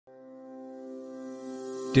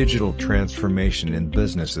Digital transformation in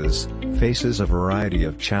businesses faces a variety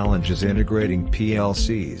of challenges integrating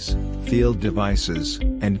PLCs, field devices,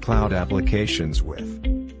 and cloud applications with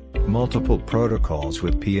multiple protocols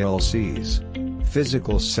with PLCs,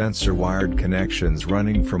 physical sensor wired connections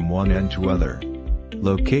running from one end to other,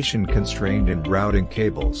 location-constrained and routing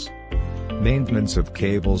cables, maintenance of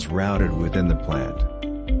cables routed within the plant,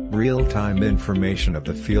 real-time information of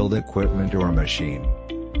the field equipment or machine,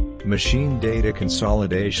 machine data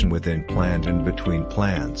consolidation within plant and between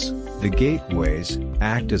plants. The gateways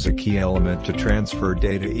act as a key element to transfer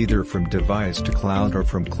data either from device to cloud or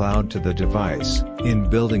from cloud to the device, in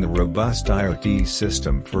building a robust IoT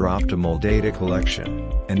system for optimal data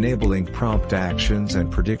collection, enabling prompt actions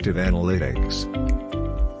and predictive analytics.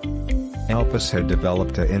 Elpis had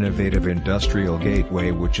developed an innovative industrial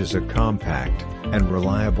gateway which is a compact and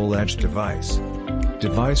reliable edge device.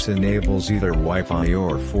 Device enables either Wi-Fi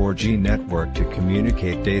or 4G network to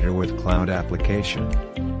communicate data with cloud application.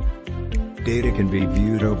 Data can be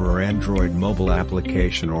viewed over Android mobile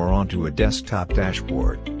application or onto a desktop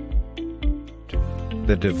dashboard.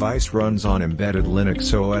 The device runs on embedded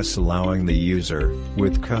Linux OS, allowing the user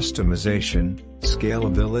with customization,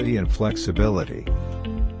 scalability and flexibility.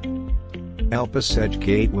 Elpis Edge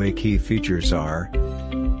Gateway key features are: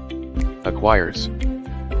 acquires,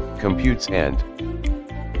 computes and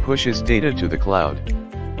pushes data to the cloud.